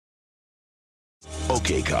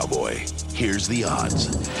Okay, cowboy, here's the odds.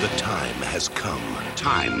 The time has come.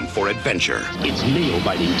 Time for adventure. It's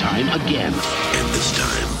nail-biting time again. And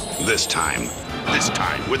this time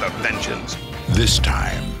with a vengeance. This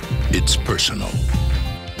time, it's personal.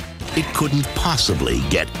 It couldn't possibly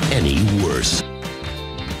get any worse.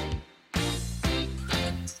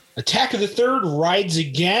 Attack of the Third rides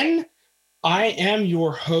again. I am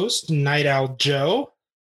your host, Night Owl Joe.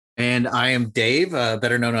 And I am Dave,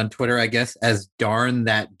 better known on Twitter, I guess, as Darn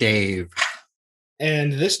That Dave.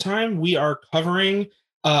 And this time we are covering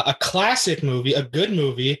a classic movie, a good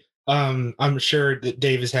movie. I'm sure that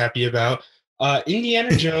Dave is happy about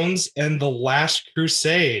Indiana Jones and the Last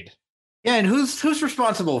Crusade. Yeah, and who's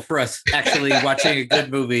responsible for us actually watching a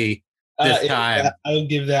good movie this time? I'll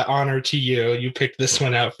give that honor to you. You picked this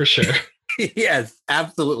one out for sure. Yes,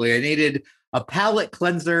 absolutely. I needed a palate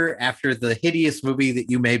cleanser after the hideous movie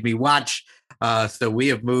that you made me watch. So we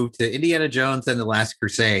have moved to Indiana Jones and the Last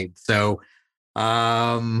Crusade. So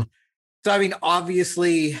I mean,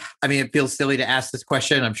 obviously, it feels silly to ask this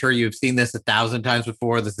question. I'm sure you've seen this 1,000 times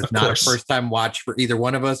before. This is not a first time watch for either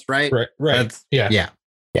one of us, right? Right. Yeah,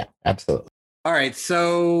 absolutely. All right.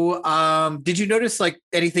 So did you notice like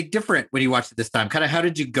anything different when you watched it this time? Kind of how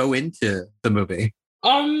did you go into the movie?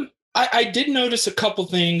 I did notice a couple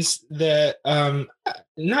things that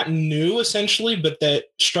not new essentially, but that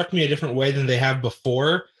struck me a different way than they have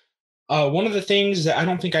before. One of the things that I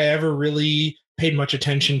don't think I ever really paid much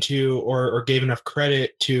attention to or gave enough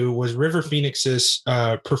credit to was River Phoenix's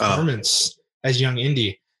performance as young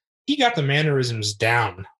Indy. He got the mannerisms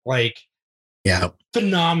down,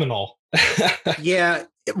 phenomenal. Yeah.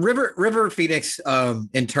 River Phoenix,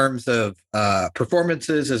 in terms of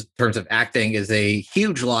performances, in terms of acting, is a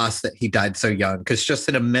huge loss that he died so young, because just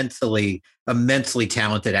an immensely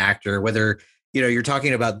talented actor, whether you're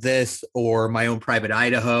talking about this or My Own Private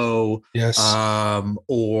Idaho, yes,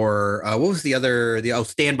 or what was the other?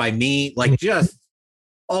 Stand By Me, just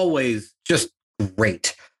always just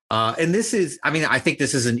great. And this is, I think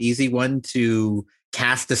this is an easy one to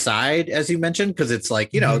cast aside, as you mentioned, because it's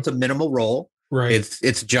it's a minimal role. Right.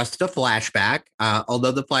 It's just a flashback,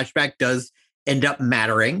 although the flashback does end up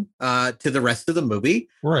mattering to the rest of the movie.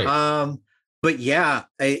 Right. But yeah,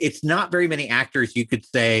 it's not very many actors you could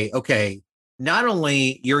say, okay, not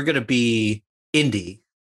only you're going to be Indy,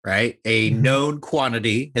 right? A known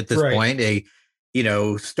quantity at this point, a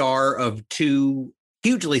star of two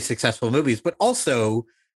hugely successful movies, but also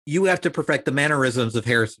you have to perfect the mannerisms of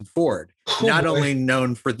Harrison Ford, not only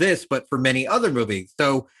known for this, but for many other movies.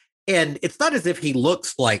 So, and it's not as if he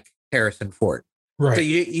looks like Harrison Ford. Right. So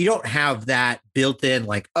you don't have that built in,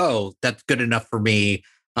 oh, that's good enough for me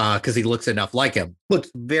because he looks enough like him.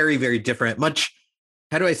 Looks very, very different. Much,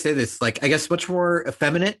 how do I say this? I guess much more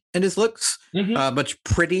effeminate in his looks, much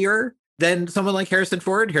prettier than someone like Harrison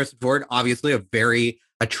Ford. Harrison Ford, obviously a very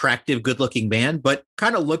attractive, good looking man, but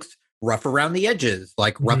kind of looks rough around the edges,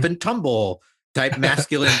 rough and tumble type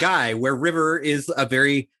masculine guy, where River is a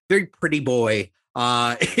very, very pretty boy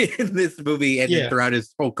in this movie and throughout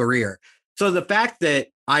his whole career. So the fact that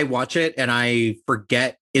I watch it and I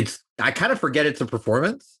kind of forget it's a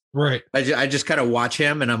performance. Right. I just kind of watch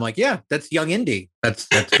him and I'm like, yeah, that's young Indy. That's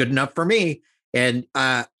good enough for me. And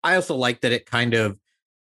I also like that it kind of,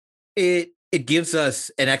 it gives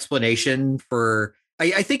us an explanation for,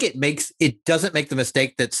 I think it doesn't make the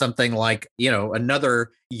mistake that something like,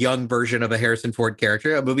 another young version of a Harrison Ford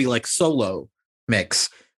character, a movie like Solo makes,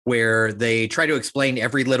 where they try to explain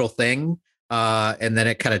every little thing, and then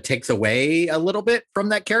it kind of takes away a little bit from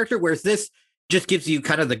that character. Whereas this just gives you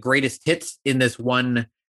kind of the greatest hits in this one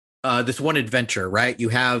adventure, right? You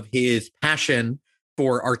have his passion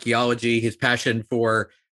for archaeology, his passion for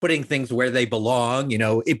putting things where they belong.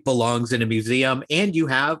 It belongs in a museum, and you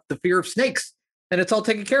have the fear of snakes, and it's all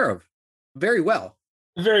taken care of very well.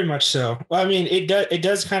 Very much so. It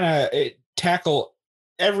does kind of tackle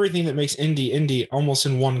everything that makes Indy almost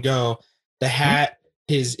in one go. The hat,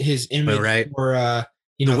 his image, or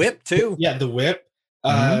the whip too. Yeah, the whip,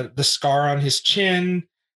 the scar on his chin,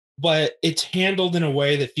 but it's handled in a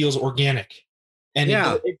way that feels organic, and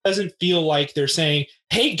it doesn't feel like they're saying,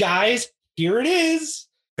 "Hey guys, here it is."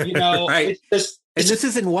 Right. This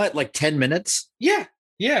is in what, 10 minutes? Yeah.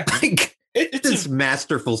 It's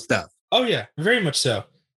masterful stuff. Oh yeah, very much so.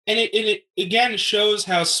 And it again shows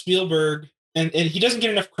how Spielberg, and he doesn't get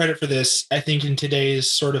enough credit for this, I think, in today's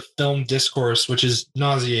sort of film discourse, which is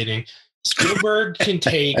nauseating. Spielberg can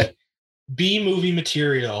take B-movie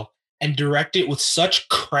material and direct it with such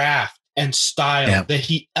craft and style that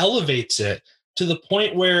he elevates it to the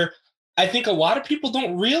point where I think a lot of people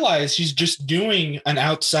don't realize he's just doing an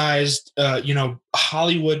outsized,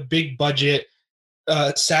 Hollywood big budget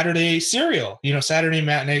Saturday serial, Saturday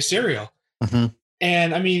matinee serial. Mm-hmm.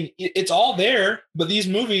 And I mean, it's all there, but these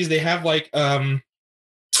movies, they have like,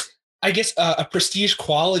 I guess, a prestige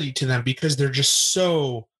quality to them because they're just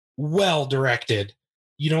so well directed.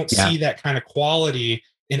 You don't see that kind of quality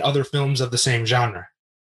in other films of the same genre.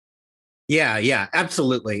 Yeah,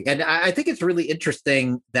 absolutely. And I think it's really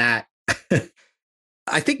interesting that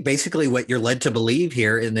I think basically what you're led to believe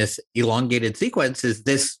here in this elongated sequence is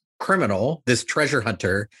this criminal, this treasure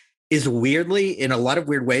hunter, is weirdly, in a lot of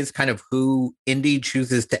weird ways, kind of who Indy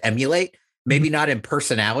chooses to emulate. Maybe not in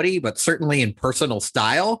personality, but certainly in personal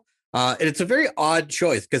style. And it's a very odd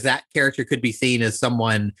choice because that character could be seen as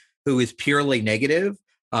someone who is purely negative.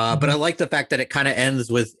 But I like the fact that it kind of ends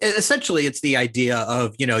with, essentially, it's the idea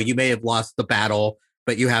of, you may have lost the battle,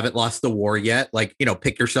 but you haven't lost the war yet. Like,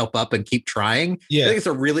 pick yourself up and keep trying. Yeah. I think it's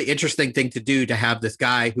a really interesting thing to do, to have this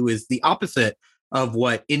guy who is the opposite of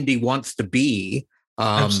what Indy wants to be.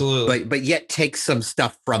 Absolutely. But yet take some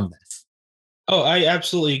stuff from this. Oh, I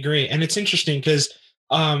absolutely agree. And it's interesting because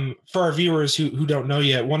for our viewers who don't know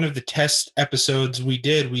yet, one of the test episodes we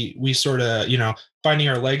did, we sort of, finding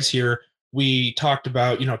our legs here, we talked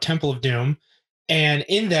about, Temple of Doom. And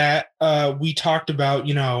in that, we talked about,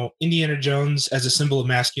 Indiana Jones as a symbol of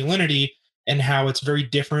masculinity and how it's very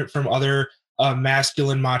different from other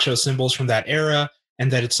masculine macho symbols from that era. And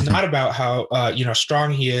that it's not about how,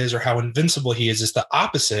 strong he is or how invincible he is. It's the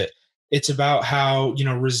opposite. It's about how,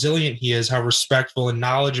 resilient he is, how respectful and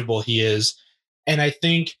knowledgeable he is. And I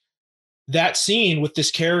think that scene with this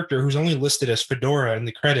character who's only listed as Fedora in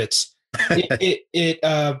the credits, it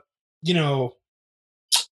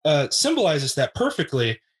symbolizes that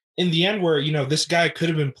perfectly in the end, where, this guy could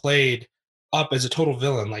have been played up as a total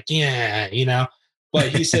villain. Like, but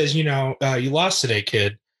he says, you lost today,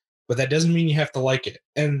 kid. But that doesn't mean you have to like it.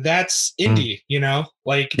 And that's Indy,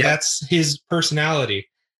 that's his personality.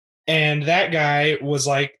 And that guy was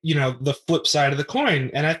like, the flip side of the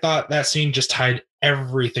coin. And I thought that scene just tied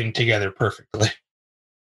everything together perfectly.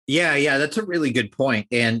 Yeah, that's a really good point.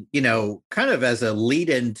 And, kind of as a lead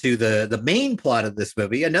into the main plot of this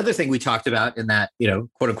movie, another thing we talked about in that,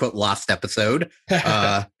 quote unquote lost episode,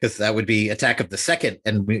 because that would be Attack of the Second.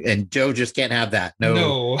 And Joe just can't have that.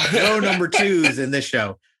 No number twos in this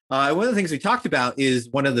show. One of the things we talked about is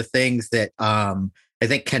one of the things that I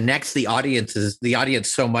think connects the audience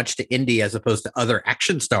so much to Indy as opposed to other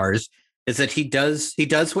action stars is that he does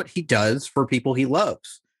what he does for people he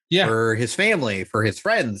loves, for his family, for his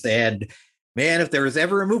friends. And man, if there was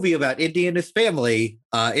ever a movie about Indy and his family,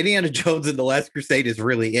 Indiana Jones and the Last Crusade is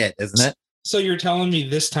really it, isn't it? So you're telling me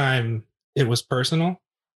this time it was personal?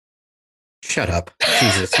 Shut up.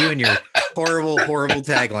 Jesus, you and your horrible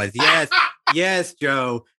taglines. Yes,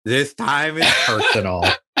 Joe, this time is personal.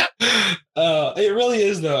 It really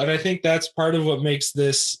is, though. And I think that's part of what makes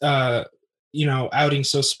this, outing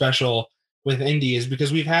so special with Indy, is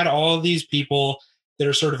because we've had all of these people that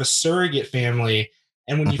are sort of a surrogate family.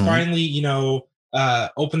 And when you finally,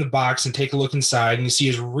 open the box and take a look inside and you see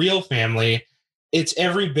his real family, it's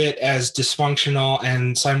every bit as dysfunctional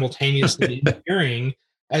and simultaneously endearing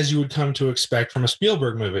as you would come to expect from a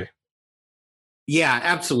Spielberg movie. Yeah,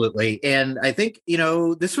 absolutely. And I think,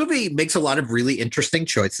 this movie makes a lot of really interesting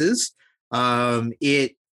choices.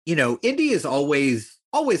 Indy is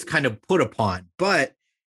always kind of put upon, but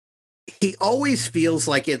he always feels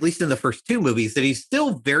like, at least in the first two movies, that he's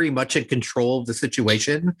still very much in control of the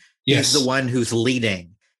situation. Yes. He's the one who's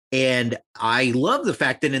leading. And I love the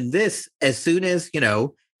fact that in this, as soon as,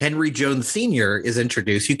 Henry Jones Sr. is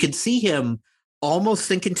introduced, you can see him almost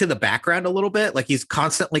sink into the background a little bit. Like he's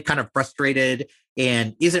constantly kind of frustrated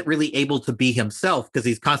and isn't really able to be himself because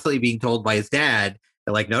he's constantly being told by his dad,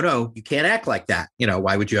 they're like, no, you can't act like that.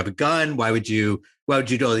 Why would you have a gun? Why would you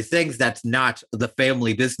do all these things? That's not the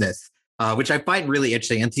family business, which I find really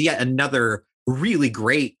interesting. And it's yet another really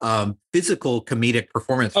great physical comedic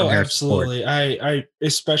performance from Harrison Ford. Absolutely. I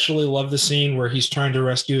especially love the scene where he's trying to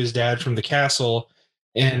rescue his dad from the castle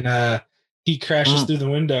and he crashes through the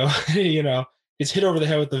window, gets hit over the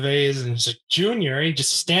head with the vase, and he's like, Junior, he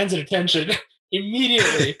just stands at attention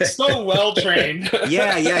immediately. So well trained.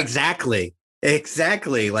 Yeah, exactly.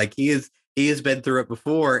 Like he has been through it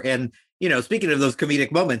before. And, speaking of those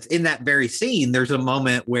comedic moments, in that very scene, there's a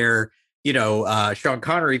moment where, Sean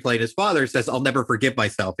Connery played his father, says, I'll never forgive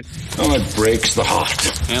myself. Well, it breaks the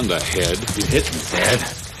heart. And the head. You hit me, Dad.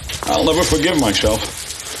 I'll never forgive myself.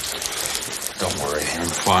 Don't worry, I'm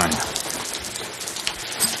fine.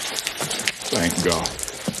 Thank God.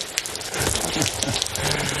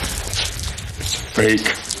 It's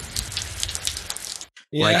fake.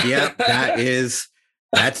 Yeah. Like,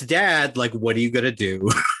 that's Dad. Like, what are you going to do?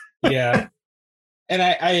 Yeah. and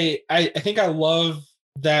I think I love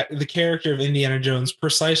that the character of Indiana Jones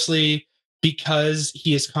precisely because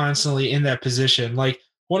he is constantly in that position. Like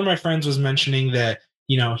one of my friends was mentioning that,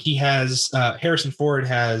 he has Harrison Ford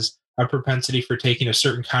has a propensity for taking a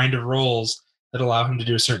certain kind of roles that allow him to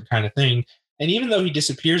do a certain kind of thing. And even though he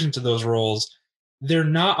disappears into those roles, they're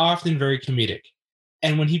not often very comedic.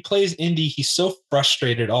 And when he plays Indy, he's so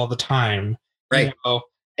frustrated all the time. Right.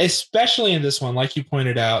 Especially in this one, like you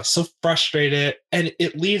pointed out, so frustrated, and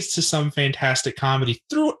it leads to some fantastic comedy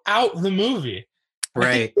throughout the movie.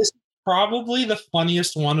 Right. This is probably the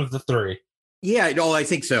funniest one of the three. Yeah, no, I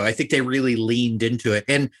think so. I think they really leaned into it.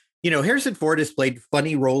 And, Harrison Ford has played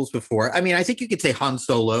funny roles before. I mean, I think you could say Han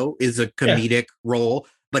Solo is a comedic role,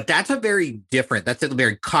 but that's a very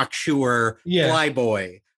cocksure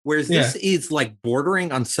flyboy. Whereas this is like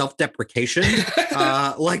bordering on self-deprecation,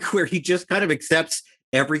 like where he just kind of accepts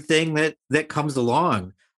everything that comes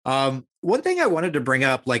along. One thing I wanted to bring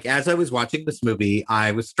up, like as I was watching this movie,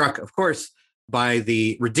 I was struck, of course, by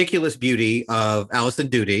the ridiculous beauty of Alison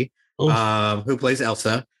Doody, who plays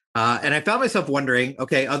Elsa. And I found myself wondering,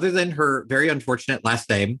 okay, other than her very unfortunate last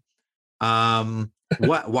name,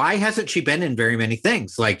 why hasn't she been in very many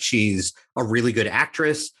things? Like she's a really good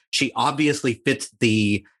actress. She obviously fits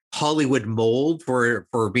the Hollywood mold for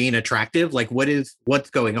being attractive. Like what's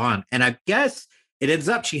going on? And I guess it ends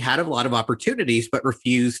up she had a lot of opportunities, but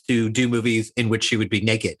refused to do movies in which she would be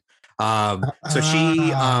naked. So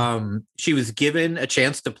she was given a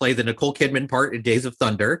chance to play the Nicole Kidman part in Days of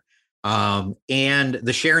Thunder, and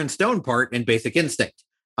the Sharon Stone part in Basic Instinct.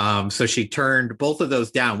 So she turned both of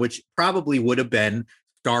those down, which probably would have been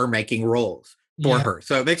star-making roles for her.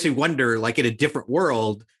 So it makes me wonder, like in a different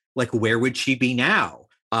world, like where would she be now?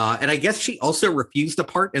 And I guess she also refused a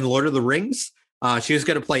part in Lord of the Rings. She was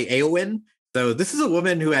going to play Éowyn. So this is a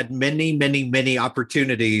woman who had many, many, many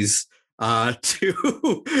opportunities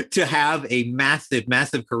to have a massive,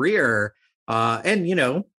 massive career.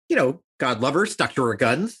 And God love her, stuck to her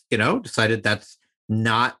guns. Decided that's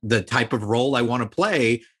not the type of role I want to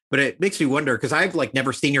play. But it makes me wonder, because I've like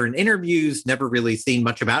never seen her in interviews, never really seen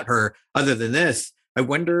much about her other than this. I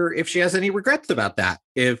wonder if she has any regrets about that.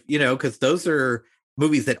 If because those are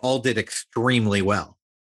movies that all did extremely well.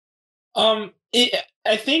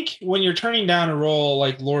 I think when you're turning down a role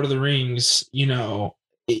like Lord of the Rings,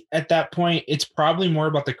 at that point, it's probably more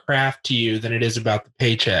about the craft to you than it is about the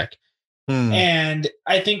paycheck. And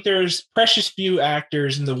I think there's precious few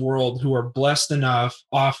actors in the world who are blessed enough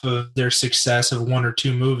off of their success of one or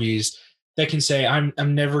two movies that can say, I'm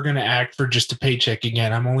never going to act for just a paycheck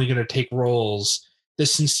again. I'm only going to take roles that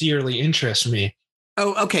sincerely interest me.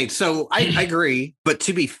 Oh, okay. So I agree. But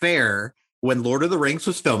to be fair, when Lord of the Rings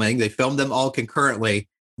was filming, they filmed them all concurrently.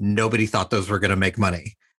 Nobody thought those were going to make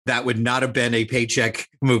money. That would not have been a paycheck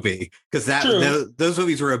movie, because those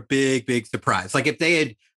movies were a big, big surprise. Like if they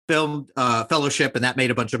had filmed Fellowship and that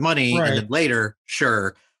made a bunch of money, and then later,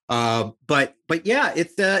 sure. But yeah,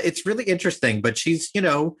 it's really interesting. But she's,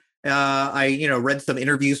 I read some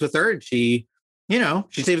interviews with her, and she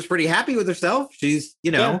seems pretty happy with herself. She's,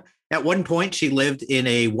 at one point she lived in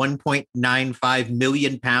a 1.95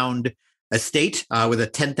 million pound estate with a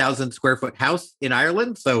 10,000 square foot house in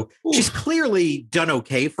Ireland. So she's clearly done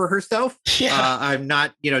okay for herself. I'm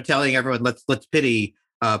not, telling everyone let's pity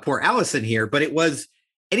poor Allison here, but it was,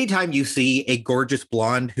 anytime you see a gorgeous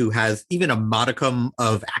blonde who has even a modicum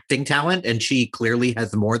of acting talent, and she clearly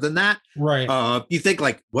has more than that, right? You think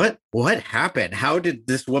like, what happened? How did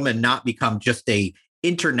this woman not become just a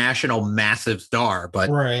international massive star? But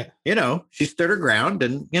she stood her ground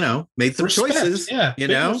and made some choices.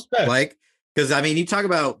 Like, because I mean, you talk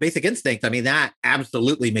about Basic Instinct. I mean, that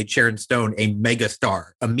absolutely made Sharon Stone a mega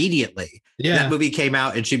star immediately. That movie came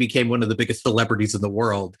out and she became one of the biggest celebrities in the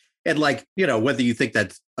world. And like, whether you think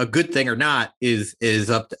that's a good thing or not is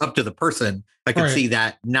up to the person. I can see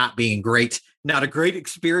that not being not a great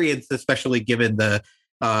experience, especially given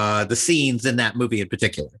the scenes in that movie in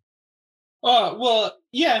particular. Well,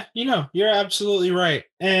 yeah, you're absolutely right.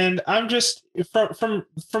 And I'm just from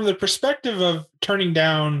the perspective of turning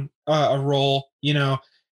down a role,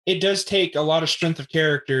 it does take a lot of strength of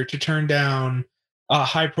character to turn down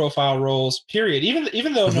high profile roles, period.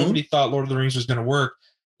 Even though nobody thought Lord of the Rings was going to work,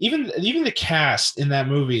 even the cast in that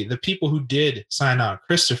movie, the people who did sign on,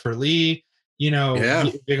 Christopher Lee,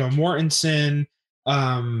 Viggo Mortensen,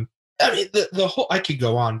 I mean, the whole, I could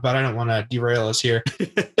go on, but I don't want to derail us here.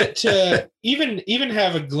 But to even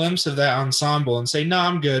have a glimpse of that ensemble and say, no,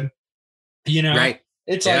 I'm good.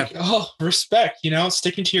 It's like, respect,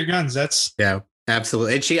 sticking to your guns. That's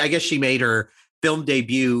absolutely. And I guess she made her film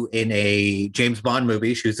debut in a James Bond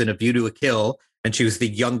movie. She was in A View to a Kill, and she was the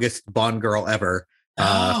youngest Bond girl ever.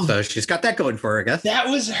 Oh, So she's got that going for her, I guess. that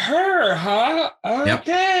was her, huh?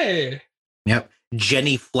 Okay. Yep.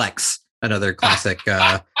 Jenny Flex, another classic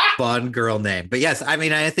Bond girl name. But yes, I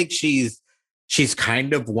mean, I think she's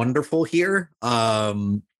kind of wonderful here. I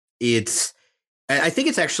think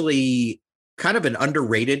it's actually kind of an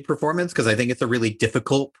underrated performance because I think it's a really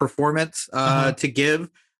difficult performance to give.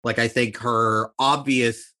 Like, I think her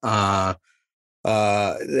obvious how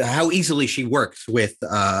easily she works with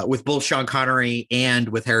both Sean Connery and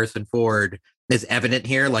with Harrison Ford is evident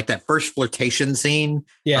here. Like that first flirtation scene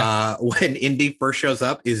when Indy first shows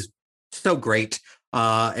up is so great.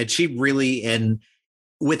 And she really, and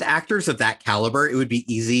with actors of that caliber, it would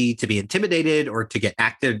be easy to be intimidated or to get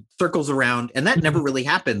acted circles around. And that never really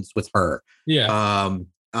happens with her. Yeah.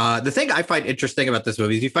 The thing I find interesting about this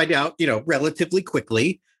movie is you find out, relatively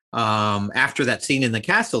quickly after that scene in the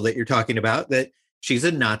castle that you're talking about, that she's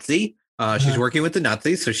a Nazi. She's working with the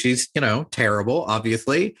Nazis. So she's, terrible,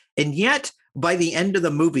 obviously. And yet by the end of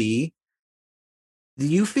the movie,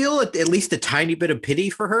 you feel at least a tiny bit of pity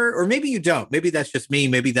for her, or maybe you don't. Maybe that's just me.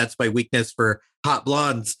 Maybe that's my weakness for hot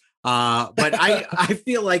blondes. But I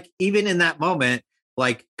feel like even in that moment,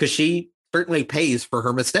 like, because she certainly pays for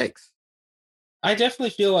her mistakes. I definitely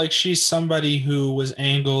feel like she's somebody who was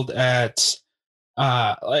angled at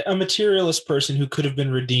like a materialist person who could have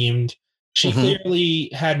been redeemed. She clearly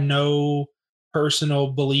had no personal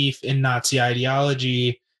belief in Nazi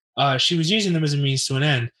ideology. She was using them as a means to an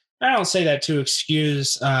end. I don't say that to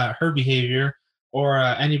excuse her behavior or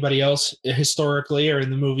anybody else historically or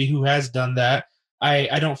in the movie who has done that.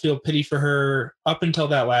 I don't feel pity for her up until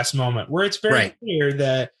that last moment where it's very clear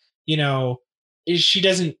that, she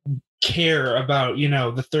doesn't care about,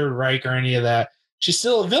 the Third Reich or any of that. She's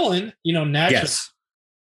still a villain, naturally. Yes.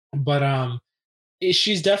 But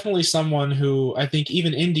she's definitely someone who I think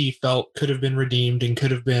even Indy felt could have been redeemed and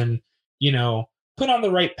could have been, put on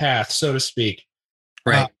the right path, so to speak.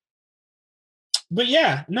 Right. But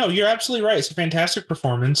yeah, no, you're absolutely right. It's a fantastic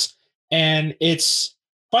performance. And it's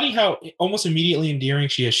funny how almost immediately endearing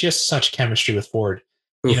she is. She has such chemistry with Ford.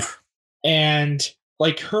 And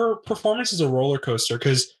like her performance is a roller coaster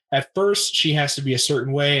because at first she has to be a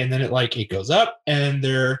certain way and then it goes up and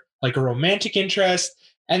they're like a romantic interest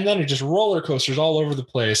and then it just roller coasters all over the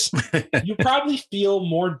place. You probably feel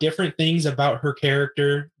more different things about her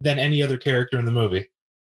character than any other character in the movie.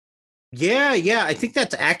 Yeah, I think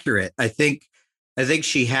that's accurate. I think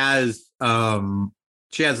she has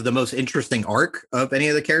the most interesting arc of any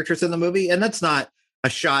of the characters in the movie, and that's not a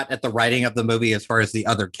shot at the writing of the movie as far as the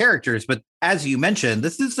other characters, but as you mentioned,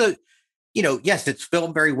 this is yes, it's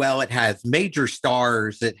filmed very well. It has major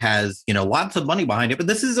stars. It has, lots of money behind it, but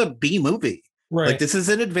this is a B movie. Right. Like this is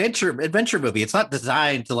an adventure movie. It's not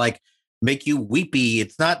designed to like make you weepy.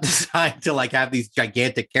 It's not designed to like have these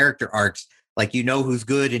gigantic character arcs. Like, who's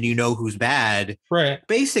good and who's bad. Right.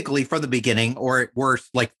 Basically from the beginning, or at worst,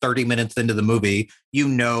 like 30 minutes into the movie,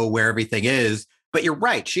 where everything is. But you're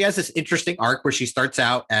right. She has this interesting arc where she starts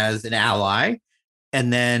out as an ally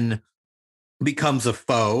and then becomes a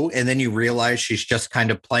foe. And then you realize she's just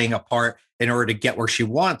kind of playing a part in order to get where she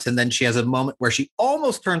wants. And then she has a moment where she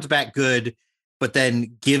almost turns back good, but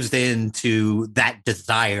then gives in to that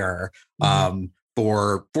desire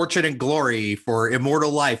for fortune and glory, for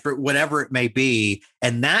immortal life, for whatever it may be.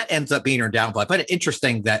 And that ends up being her downfall. I find it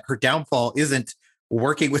interesting that her downfall isn't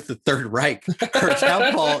working with the Third Reich. Her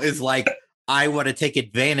downfall is like, I want to take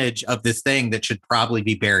advantage of this thing that should probably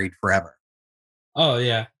be buried forever. Oh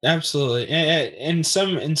yeah, absolutely. And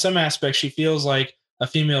in some aspects, she feels like a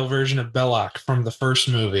female version of Belloc from the first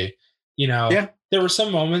movie. There were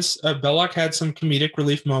some moments. Belloc had some comedic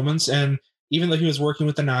relief moments, and even though he was working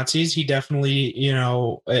with the Nazis, he definitely,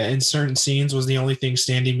 in certain scenes was the only thing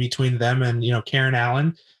standing between them and Karen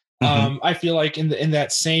Allen. I feel like in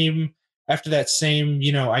that same after that same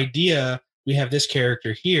idea, we have this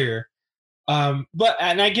character here. But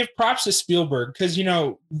I give props to Spielberg because,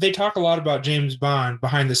 they talk a lot about James Bond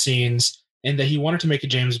behind the scenes and that he wanted to make a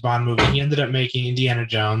James Bond movie. He ended up making Indiana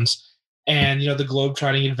Jones and, the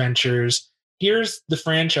Globetrotting Adventures. Here's the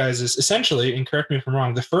franchises, essentially, and correct me if I'm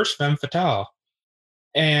wrong, the first femme fatale.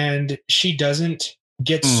 And she doesn't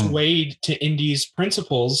get swayed to Indy's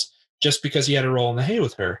principles just because he had a role in The Hay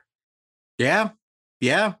with her. Yeah,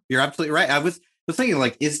 you're absolutely right. I was thinking,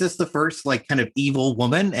 like, is this the first, like, kind of evil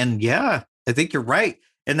woman? And yeah, I think you're right.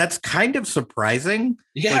 And that's kind of surprising.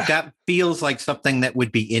 Yeah. Like, that feels like something that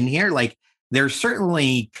would be in here. Like, there's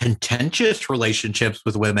certainly contentious relationships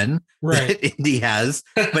with women that Indy has,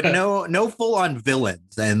 but no full on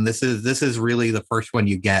villains. And this is really the first one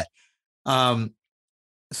you get. But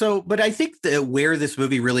I think that where this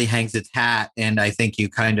movie really hangs its hat, and I think you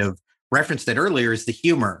kind of referenced it earlier, is the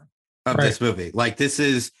humor of this movie. Like this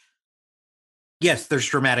is, yes, there's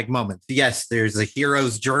dramatic moments. Yes, there's a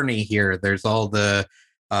hero's journey here. There's all the,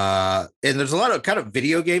 and there's a lot of kind of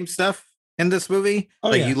video game stuff in this movie.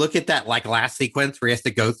 You look at that like last sequence where he has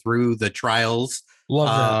to go through the trials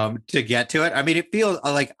to get to it. I mean, it feels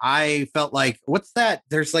like I felt like, what's that?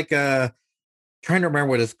 There's like trying to remember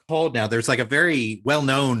what it's called now. There's like a very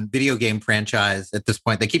well-known video game franchise at this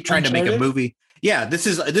point. They keep trying to make a movie. Yeah, this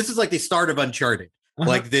is like the start of Uncharted.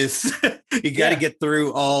 Like this, you got to get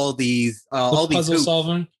through all these puzzle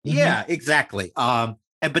solving. Yeah, exactly.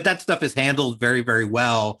 But that stuff is handled very, very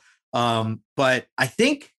well. But I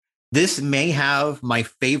think this may have my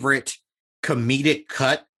favorite comedic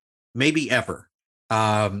cut, maybe ever.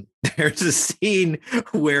 There's a scene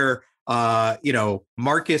where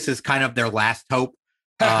Marcus is kind of their last hope.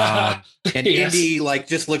 And Indy like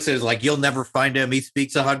just looks at it like, you'll never find him. He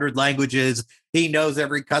speaks 100 languages. He knows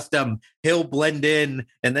every custom. He'll blend in.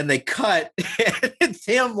 And then they cut. And it's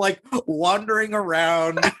him like wandering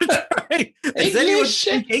around. English?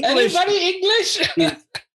 Anybody English?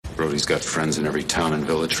 Brody's got friends in every town and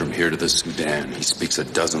village from here to the Sudan. He speaks a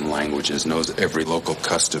dozen languages, knows every local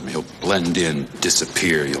custom. He'll blend in,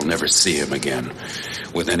 disappear. You'll never see him again.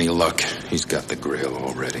 With any luck, he's got the Grail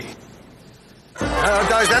already.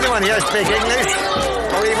 Does anyone here speak English?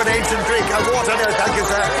 Or even ancient Greek? Water, no, thank you,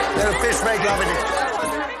 sir. The fish make love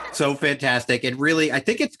it. So fantastic. And really, I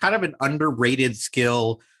think it's kind of an underrated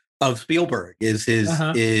skill of Spielberg is his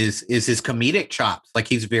comedic chops. Like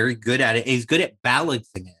he's very good at it. He's good at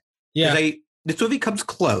balancing it. Yeah. This movie comes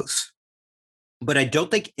close, but I don't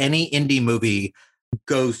think any indie movie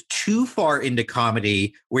goes too far into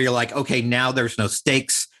comedy where you're like, okay, now there's no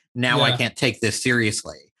stakes. Now I can't take this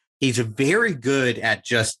seriously. He's very good at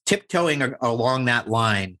just tiptoeing along that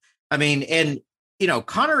line. I mean, and,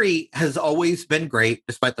 Connery has always been great,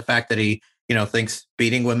 despite the fact that he, thinks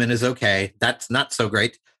beating women is okay. That's not so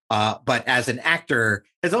great. But as an actor,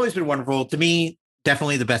 has always been wonderful. To me,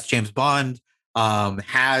 definitely the best James Bond.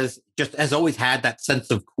 Has always had that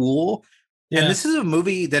sense of cool. Yeah. And this is a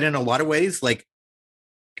movie that in a lot of ways, like,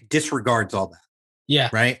 disregards all that. Yeah.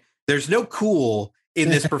 Right? There's no cool in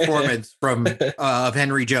this performance from of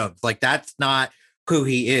Henry Jones. Like that's not who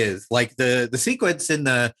he is. Like the sequence in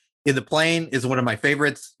the plane is one of my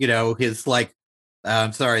favorites. His like,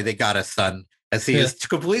 I'm sorry, they got us, son, as he has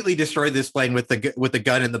completely destroyed this plane with the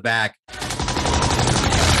gun in the back.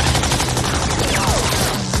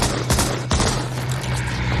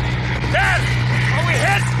 Dad, are we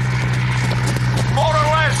hit? More or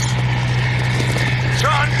less.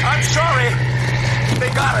 John, I'm sorry. They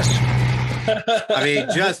got us. I mean,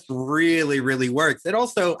 it just really, really works. It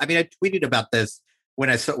also, I mean, I tweeted about this when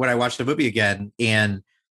I watched the movie again, and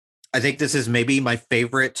I think this is maybe my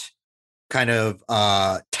favorite kind of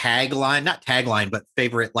tagline, not tagline, but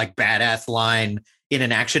favorite like badass line in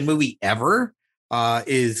an action movie ever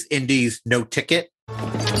is Indy's "No Ticket."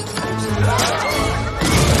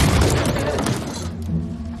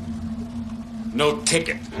 No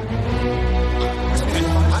ticket.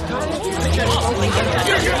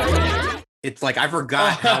 It's like I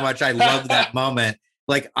forgot how much I love that moment.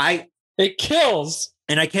 Like it kills,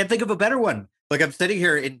 and I can't think of a better one. Like I'm sitting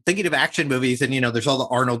here and thinking of action movies, and there's all the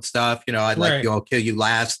Arnold stuff. I'd like you, I'll kill you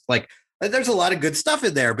last. Like there's a lot of good stuff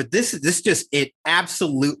in there, but this just it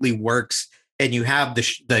absolutely works. And you have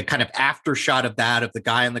the kind of after shot of the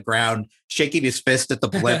guy on the ground shaking his fist at the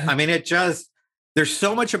blimp. I mean, there's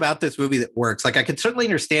so much about this movie that works. Like I can certainly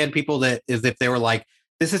understand people that is if they were like,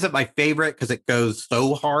 this isn't my favorite because it goes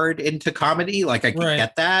so hard into comedy. Like I can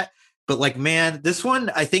get that. But like, man, this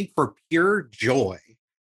one, I think for pure joy,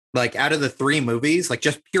 like out of the three movies, like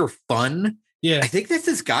just pure fun. Yeah. I think this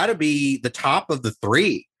has got to be the top of the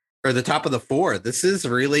three or the top of the four. This is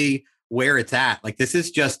really where it's at. Like this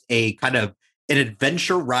is just a kind of an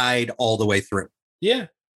adventure ride all the way through. Yeah.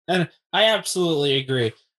 And I absolutely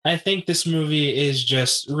agree. I think this movie is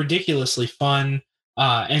just ridiculously fun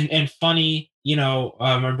and funny.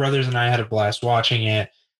 My brothers and I had a blast watching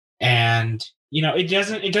it, and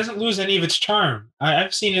it doesn't lose any of its charm.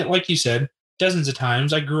 I've seen it, like you said, dozens of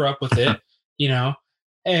times. I grew up with it,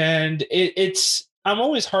 and it's. I'm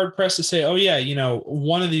always hard pressed to say, oh yeah,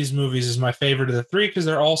 one of these movies is my favorite of the three because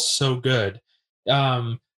they're all so good.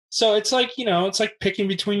 So it's like it's like picking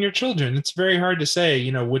between your children. It's very hard to say,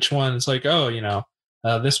 which one. It's like,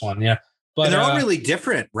 this one, yeah. But and they're all really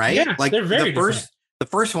different, right? Yeah, like they're very different. The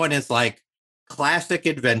first one is like classic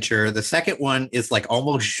adventure. The second one is like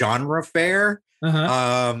almost genre fare.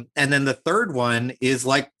 And then the third one is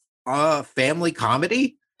like family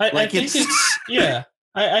comedy. I think it's yeah.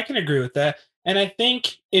 I can agree with that. And I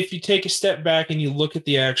think if you take a step back and you look at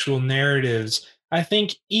the actual narratives, I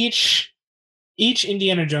think each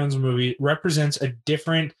Indiana Jones movie represents a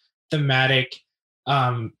different thematic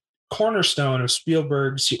um, cornerstone of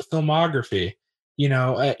Spielberg's filmography.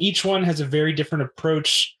 Each one has a very different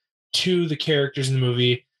approach to the characters in the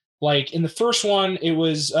movie. Like in the first one, it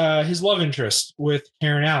was his love interest with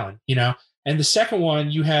Karen Allen, and the second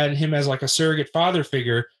one, you had him as like a surrogate father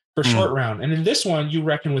figure for Short Round. And in this one, you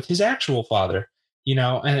reckon with his actual father,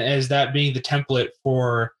 and as that being the template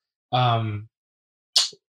for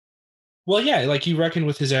like you reckon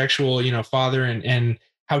with his actual, father and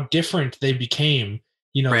how different they became,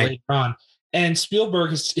 Right. later on. And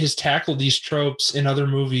Spielberg has tackled these tropes in other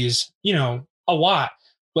movies, a lot.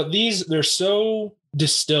 But they're so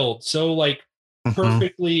distilled, so like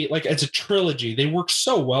perfectly, like it's a trilogy. They work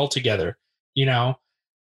so well together,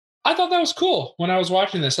 I thought that was cool when I was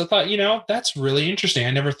watching this. I thought, that's really interesting.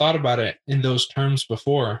 I never thought about it in those terms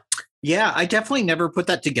before. Yeah, I definitely never put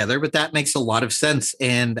that together, but that makes a lot of sense.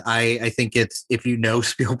 And I think it's, if you know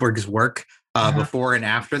Spielberg's work before and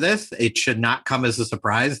after this, it should not come as a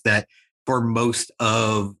surprise that for most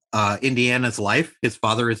of Indiana's life, his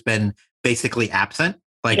father has been basically absent,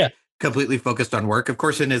 completely focused on work. Of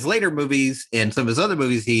course, in his later movies and some of his other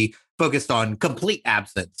movies, he focused on complete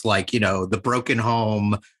absence, like, the broken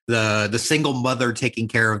home, the single mother taking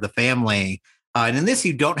care of the family. And in this,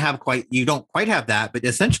 you don't quite have that, but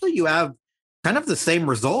essentially you have kind of the same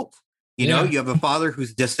result. You have a father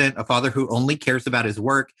who's distant, a father who only cares about his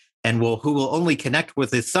work and who will only connect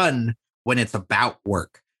with his son when it's about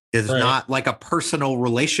work. There's not like a personal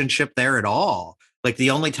relationship there at all. Like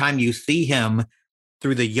the only time you see him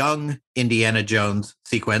through the young Indiana Jones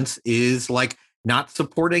sequence is like not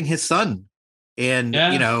supporting his son and,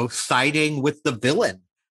 siding with the villain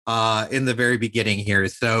in the very beginning here.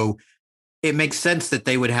 So it makes sense that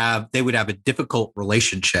they would have a difficult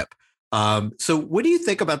relationship. So what do you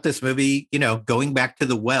think about this movie, going back to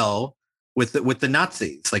the well with the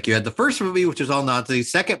Nazis? Like you had the first movie, which was all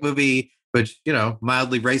Nazis, second movie, which,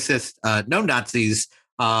 mildly racist, no Nazis.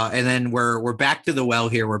 And then we're back to the well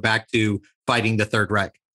here. We're back to fighting the Third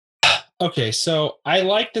Reich. Okay, so I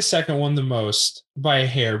like the second one the most by a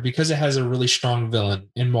hair because it has a really strong villain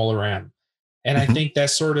in Mola Ram. And I think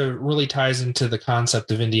that sort of really ties into the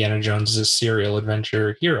concept of Indiana Jones as a serial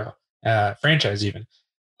adventure hero, franchise even.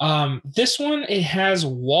 This one, it has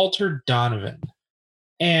Walter Donovan.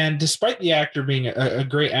 And despite the actor being a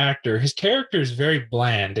great actor, his character is very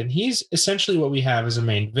bland. And he's essentially what we have as a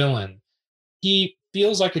main villain. He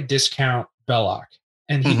feels like a discount Belloc.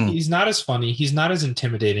 And he's not as funny. He's not as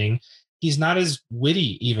intimidating. He's not as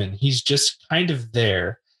witty even. He's just kind of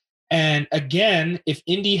there. And again, if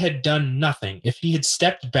Indy had done nothing, if he had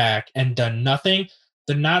stepped back and done nothing,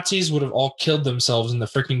 the Nazis would have all killed themselves in the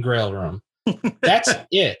freaking Grail room. That's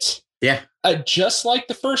it. Yeah. Just like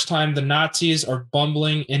the first time, the Nazis are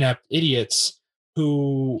bumbling, inept idiots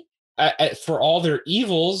who, for all their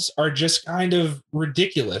evils, are just kind of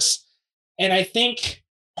ridiculous. And I think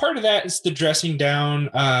part of that is the dressing down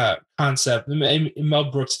concept.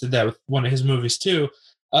 Mel Brooks did that with one of his movies too,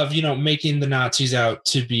 of, making the Nazis out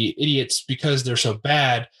to be idiots because they're so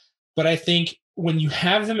bad. But I think when you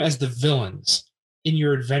have them as the villains in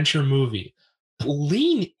your adventure movie,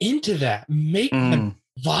 lean into that, make them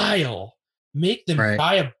vile, make them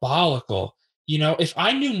diabolical. If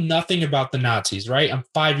I knew nothing about the Nazis, right? I'm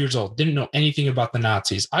 5 years old, didn't know anything about the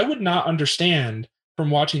Nazis. I would not understand from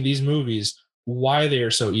watching these movies why they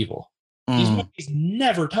are so evil. These movies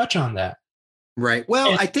never touch on that. Right.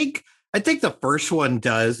 Well, I think the first one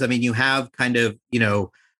does. I mean, you have kind of,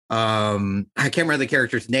 I can't remember the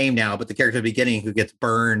character's name now, but the character at the beginning who gets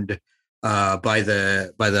burned by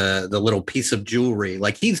the little piece of jewelry.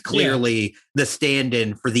 Like he's clearly the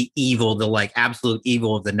stand-in for the evil, the like absolute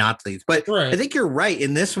evil of the Nazis. But I think you're right.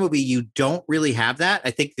 In this movie, you don't really have that.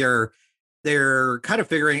 I think they're kind of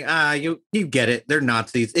figuring, you get it. They're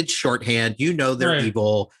Nazis. It's shorthand. They're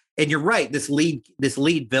evil. And you're right. This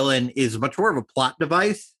lead villain is much more of a plot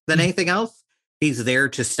device than anything else. He's there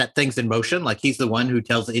to set things in motion. Like he's the one who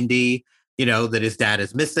tells Indy, that his dad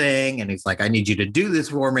is missing. And he's like, I need you to do this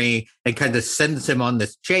for me, and kind of sends him on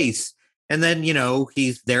this chase. And then,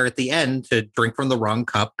 he's there at the end to drink from the wrong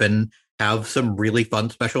cup and have some really fun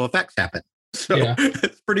special effects happen. So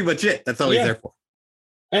that's pretty much it. That's all he's there for.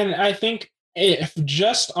 And I think if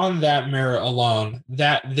just on that merit alone,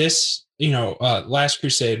 that this, Last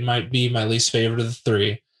Crusade might be my least favorite of the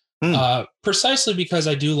three. Precisely because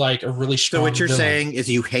I do like a really strong. So what you're saying is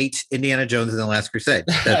you hate Indiana Jones and the Last Crusade.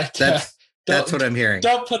 That's what I'm hearing.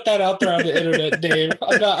 Don't put that out there on the internet, Dave.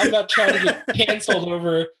 I'm not trying to get canceled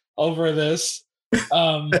over this.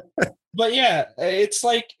 Um, but yeah, it's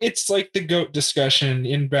like the GOAT discussion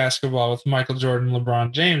in basketball with Michael Jordan,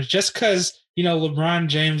 LeBron James. Just because LeBron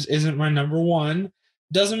James isn't my number one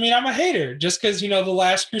doesn't mean I'm a hater. Just because The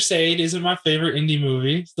Last Crusade isn't my favorite indie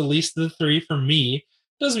movie, it's the least of the three for me,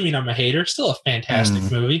 doesn't mean I'm a hater. Still a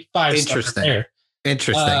fantastic movie. 5 stars there.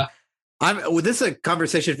 Interesting. This is a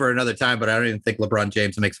conversation for another time, but I don't even think LeBron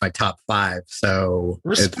James makes my top 5. So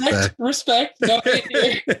respect. No hate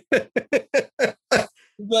here.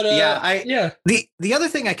 But The other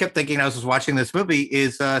thing I kept thinking as I was watching this movie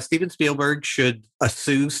is Steven Spielberg should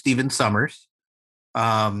sue Steven Sommers.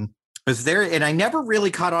 Was there, and I never really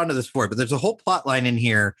caught on to this before, but there's a whole plot line in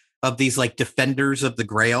here of these like defenders of the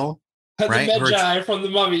Grail, right? The Magi from the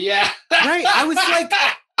Mummy, yeah. Right. I was like,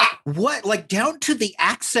 what? Like down to the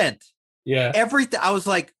accent. Yeah. Everything. I was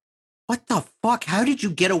like, what the fuck? How did you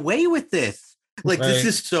get away with this? Like, This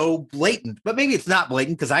is so blatant, but maybe it's not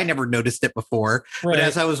blatant because I never noticed it before. Right. But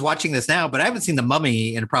as I was watching this now, but I haven't seen The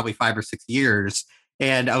Mummy in probably 5 or 6 years.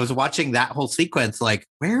 And I was watching that whole sequence, like,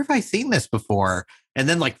 where have I seen this before? And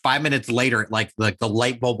then like 5 minutes later, like the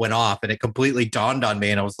light bulb went off and it completely dawned on me.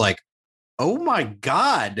 And I was like, oh my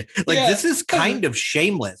God, like this is kind of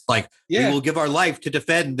shameless. Like we will give our life to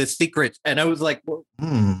defend this secret. And I was like,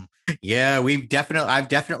 yeah, I've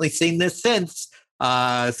definitely seen this since.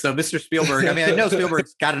 So Mr. Spielberg, I mean, I know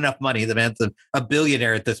Spielberg's got enough money. The man's a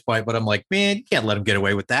billionaire at this point, but I'm like, man, you can't let him get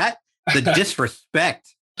away with that. The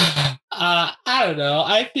disrespect. I don't know.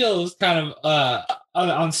 I feel it was kind of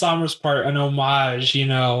on Sommers' part an homage,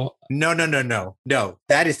 No.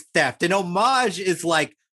 That is theft. An homage is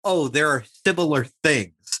like, oh, there are similar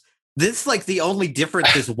things. This like the only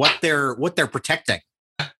difference is what they're protecting.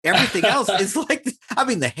 Everything else is like, I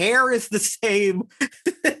mean, the hair is the same.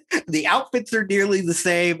 The outfits are nearly the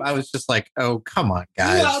same. I was just like, oh, come on,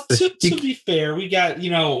 guys. Well, to be fair, we got,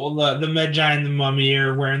 the Magi and the Mummy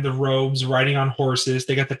are wearing the robes, riding on horses.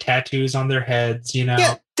 They got the tattoos on their heads,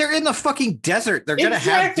 Yeah, they're in the fucking desert. They're going to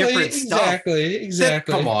have different stuff.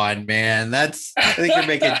 Exactly. Come on, man. I think you're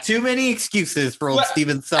making too many excuses for old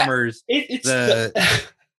Steven Sommers.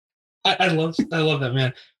 I love that,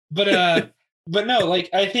 man. But no, like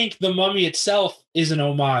I think The Mummy itself is an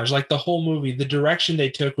homage. Like the whole movie, the direction they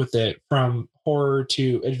took with it from horror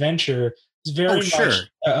to adventure is very much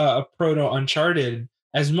a proto Uncharted,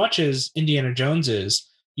 as much as Indiana Jones is.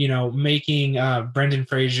 Making Brendan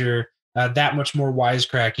Fraser that much more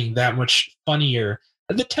wisecracking, that much funnier.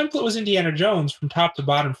 The template was Indiana Jones from top to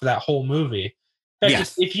bottom for that whole movie. In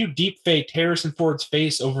fact, if you deep faked Harrison Ford's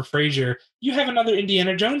face over Fraser, you have another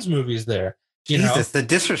Indiana Jones movies there. Jesus, the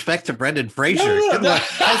disrespect to Brendan Fraser.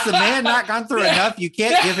 Has the man not gone through enough? You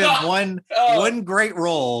can't give him one great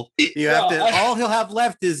role. You have to. All he'll have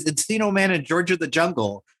left is Encino Man and George of the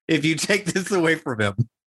Jungle. If you take this away from him,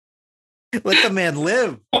 let the man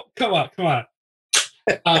live. Oh, come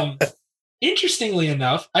on. Interestingly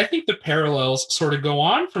enough, I think the parallels sort of go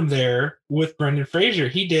on from there with Brendan Fraser.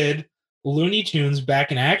 He did Looney Tunes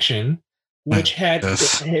Back in Action, which had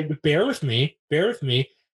bear with me.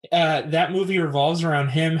 That movie revolves around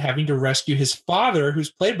him having to rescue his father,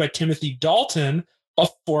 who's played by Timothy Dalton, a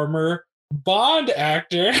former Bond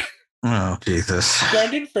actor. Oh, Jesus.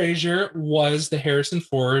 Brendan Fraser was the Harrison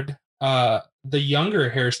Ford, the younger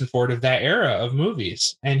Harrison Ford of that era of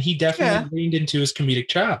movies. And he definitely leaned into his comedic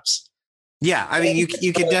chops. Yeah, I mean, you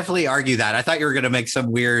can definitely argue that. I thought you were going to make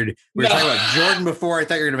some weird... We were talking about Jordan before. I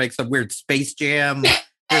thought you were going to make some weird Space Jam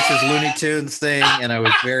versus Looney Tunes thing. And I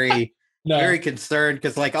was very... very concerned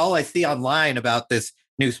because like all I see online about this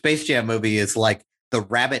new Space Jam movie is like the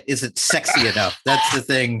rabbit isn't sexy enough. That's the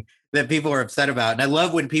thing that people are upset about. And I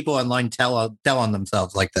love when people online tell on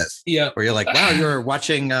themselves like this. Yeah. Where you're like, wow, you're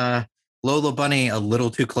watching Lola Bunny a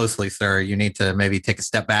little too closely, sir. You need to maybe take a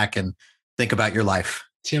step back and think about your life.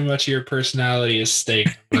 Too much of your personality is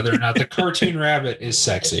staked whether or not the cartoon rabbit is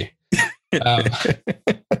sexy. But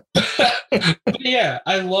yeah,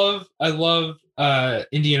 I love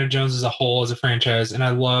Indiana Jones as a whole, as a franchise, and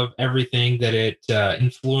I love everything that it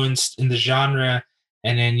influenced in the genre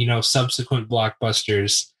and then subsequent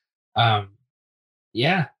blockbusters.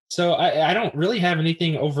 So I don't really have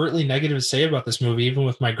anything overtly negative to say about this movie, even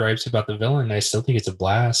with my gripes about the villain. I still think it's a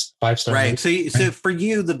blast. 5-star right movie. So for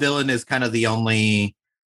you, the villain is kind of the only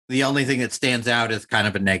thing that stands out as kind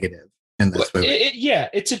of a negative in this movie.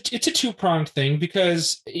 It's a two-pronged thing,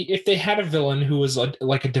 because if they had a villain who was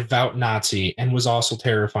like a devout Nazi and was also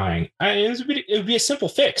terrifying, it would be a simple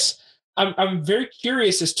fix. I'm very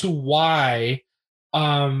curious as to why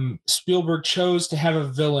Spielberg chose to have a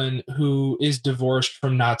villain who is divorced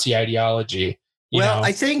from Nazi ideology. Well,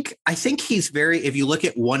 I think he's very, if you look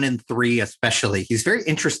at 1 and 3 especially, he's very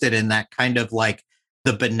interested in that kind of like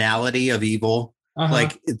the banality of evil.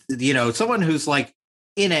 Like, someone who's like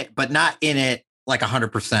in it, but not in it like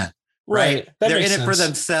 100%. Right. They're in it for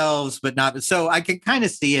themselves, but not. So I can kind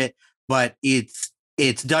of see it, but it's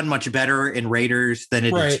done much better in Raiders than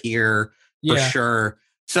it is here for sure.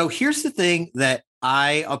 So here's the thing that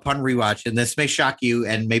upon rewatch, and this may shock you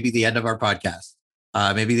and maybe the end of our podcast,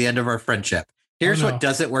 maybe the end of our friendship. Here's what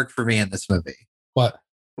doesn't work for me in this movie. What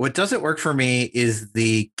doesn't work for me is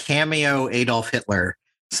the cameo Adolf Hitler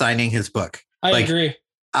signing his book. I agree.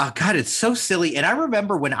 Oh God, it's so silly. And I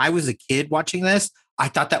remember when I was a kid watching this, I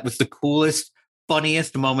thought that was the coolest,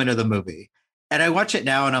 funniest moment of the movie. And I watch it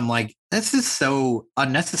now and I'm like, this is so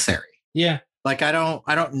unnecessary. Yeah. Like, I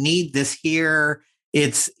don't need this here.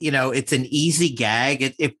 It's, it's an easy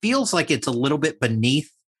gag. It feels like it's a little bit beneath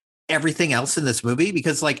everything else in this movie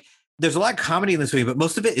because like there's a lot of comedy in this movie, but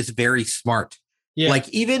most of it is very smart. Yeah. Like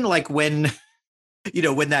even like when,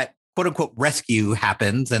 when that quote unquote rescue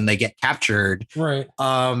happens and they get captured. Right.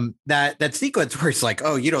 That sequence where it's like,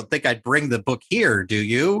 oh, you don't think I'd bring the book here, do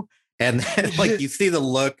you? And then like you see the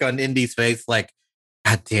look on Indy's face, like,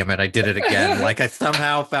 God damn it, I did it again. Like I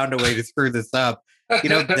somehow found a way to screw this up.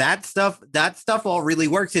 That stuff all really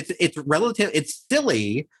works. It's relative, it's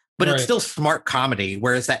silly, but it's still smart comedy.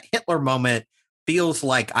 Whereas that Hitler moment feels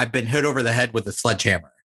like I've been hit over the head with a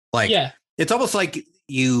sledgehammer. Like it's almost like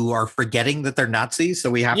you are forgetting that they're Nazis. So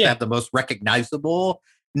we have to have the most recognizable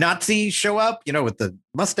Nazi show up, with the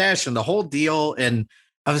mustache and the whole deal. And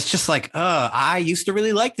I was just like, I used to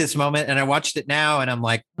really like this moment. And I watched it now and I'm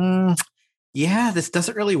like, this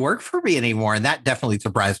doesn't really work for me anymore. And that definitely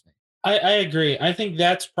surprised me. I agree. I think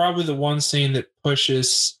that's probably the one scene that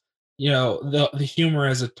pushes, the humor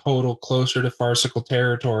as a total closer to farcical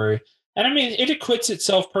territory. And I mean, it acquits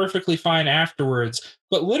itself perfectly fine afterwards.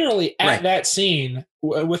 But literally at that scene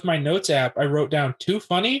with my notes app, I wrote down too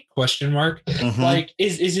funny ? Mm-hmm. Like,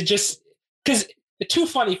 is it just because too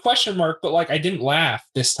funny ? But like, I didn't laugh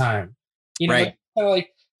this time. Like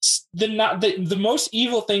the most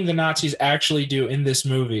evil thing the Nazis actually do in this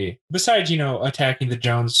movie, besides attacking the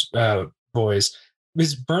Jones boys,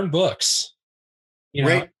 is burn books.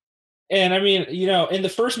 Right. And I mean, in the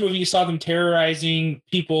first movie, you saw them terrorizing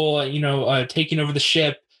people, taking over the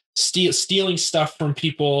ship, stealing stuff from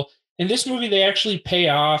people. In this movie, they actually pay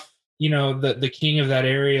off, the king of that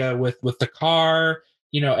area with the car.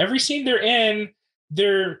 Every scene they're in,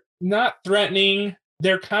 they're not threatening.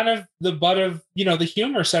 They're kind of the butt of, the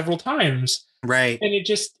humor several times. Right. And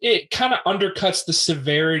it kind of undercuts the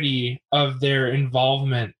severity of their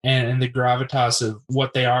involvement and the gravitas of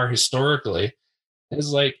what they are historically. It's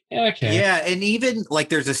like, okay. Yeah. And even like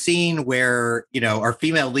there's a scene where, our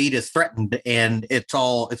female lead is threatened and it's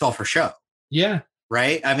all for show. Yeah.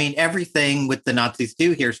 Right. I mean, everything with the Nazis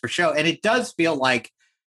do here is for show. And it does feel like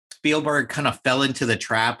Spielberg kind of fell into the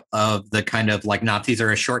trap of the kind of like Nazis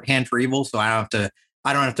are a shorthand for evil. So I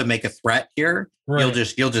don't have to make a threat here. Right.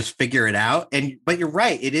 You'll just figure it out. But you're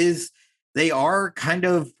right. They are kind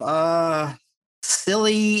of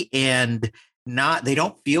silly and they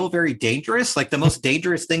don't feel very dangerous. Like the most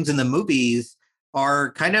dangerous things in the movies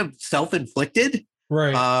are kind of self-inflicted.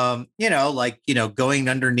 Right. Going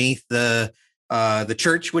underneath the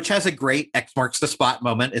church, which has a great X marks the spot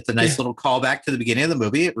moment. It's a nice little callback to the beginning of the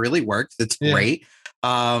movie. It really works. It's great.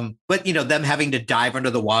 But them having to dive under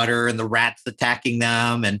the water and the rats attacking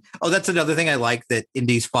them. And that's another thing I like, that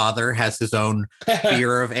Indy's father has his own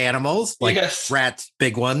fear of animals, like rats,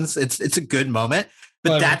 big ones. It's a good moment.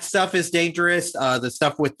 But that stuff is dangerous. The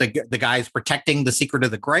stuff with the guys protecting the secret of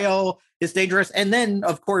the Grail is dangerous. And then,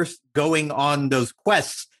 of course, going on those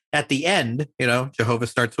quests at the end, Jehovah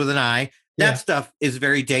starts with an I. That stuff is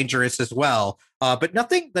very dangerous as well. But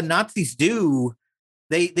nothing the Nazis do,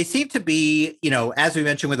 they seem to be, as we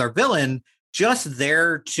mentioned with our villain, just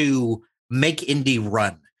there to make Indy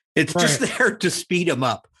run. It's just there to speed him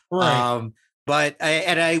up. Right. But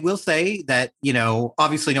I will say that,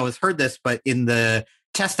 obviously no one's heard this, but in the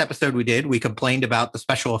test episode we complained about the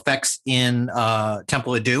special effects in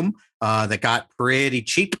Temple of Doom that got pretty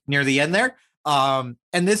cheap near the end there. And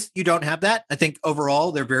this, you don't have that. I think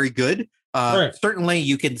overall they're very good. Certainly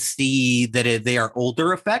you can see that they are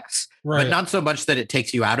older effects, but not so much that it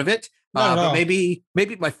takes you out of it. But maybe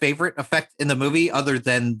my favorite effect in the movie, other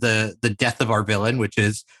than the death of our villain, which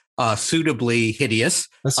is suitably hideous,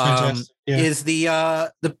 is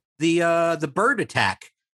the bird attack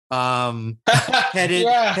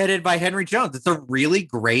headed by Henry Jones. It's a really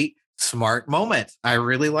great, smart moment. I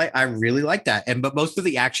really like that. But most of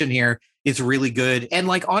the action here is really good. And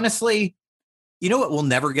like, honestly, You know what will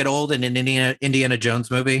never get old in an Indiana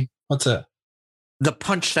Jones movie? What's that? The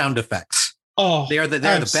punch sound effects. Oh, they're the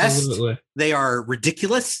best. They are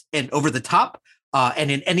ridiculous and over the top.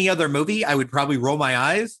 And in any other movie, I would probably roll my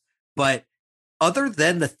eyes. But other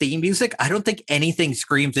than the theme music, I don't think anything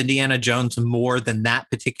screams Indiana Jones more than that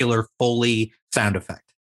particular Foley sound effect.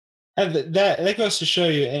 And that goes to show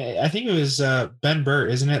you. I think it was Ben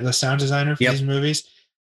Burtt, isn't it? The sound designer for these movies.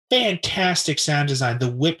 Fantastic sound design.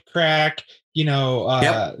 The whip crack,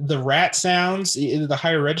 the rat sounds, the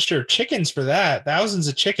higher register of chickens for that. Thousands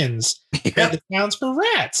of chickens. The sounds for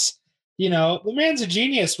rats. The man's a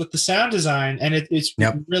genius with the sound design, and it's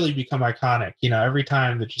really become iconic. Every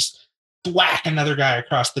time that just whack another guy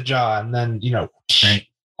across the jaw, and then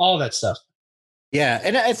all that stuff. Yeah,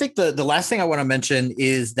 and I think the last thing I want to mention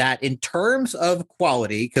is that in terms of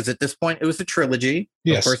quality, because at this point it was a trilogy.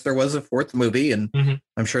 Yes. Of course, there was a fourth movie, and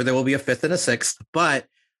I'm sure there will be a fifth and a sixth. But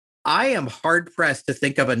I am hard pressed to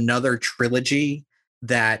think of another trilogy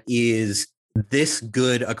that is this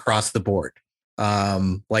good across the board.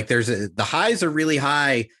 The highs are really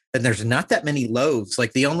high, and there's not that many lows. I'm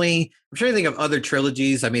trying to think of other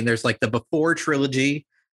trilogies. I mean, there's like the Before trilogy,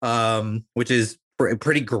 which is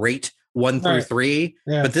pretty great. 1 through 3,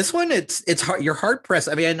 but this one it's hard. You're hard pressed.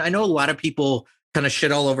 I mean, I know a lot of people kind of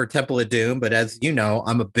shit all over Temple of Doom, but as you know,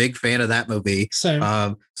 I'm a big fan of that movie.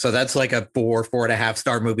 Same. So that's like a 4.5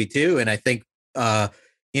 star movie too. And I think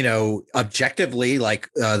objectively,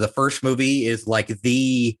 the first movie is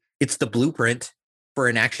it's the blueprint for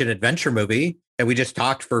an action adventure movie, and we just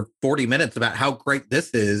talked for 40 minutes about how great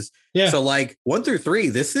this is. Yeah. So 1 through 3,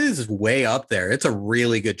 this is way up there. It's a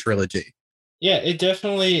really good trilogy. Yeah, it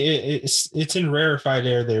definitely it's in rarefied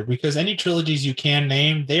air there, because any trilogies you can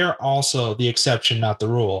name, they are also the exception, not the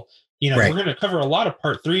rule. We're going to cover a lot of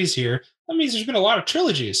part 3s here. That means there's been a lot of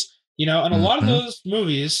trilogies, and a lot of those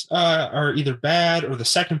movies are either bad, or the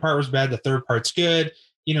second part was bad, the third part's good.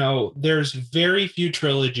 There's very few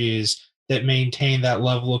trilogies that maintain that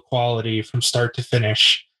level of quality from start to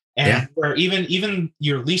finish, and where even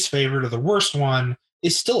your least favorite or the worst one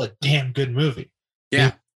is still a damn good movie.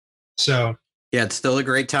 Yeah. So. Yeah, it's still a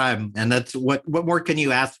great time. And that's what more can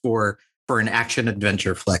you ask for an action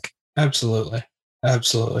adventure flick? Absolutely.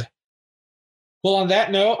 Absolutely. Well, on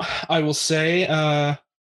that note, I will say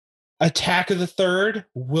Attack of the Third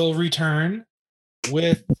will return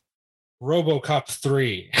with RoboCop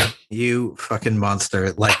 3. You fucking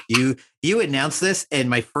monster. You announced this,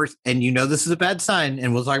 and this is a bad sign,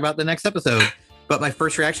 and we'll talk about the next episode. But my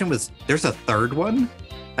first reaction was, there's a third one?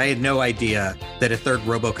 I had no idea that a third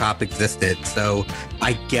RoboCop existed. So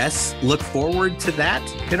I guess look forward to that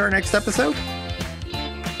in our next episode.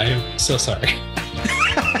 I am so sorry.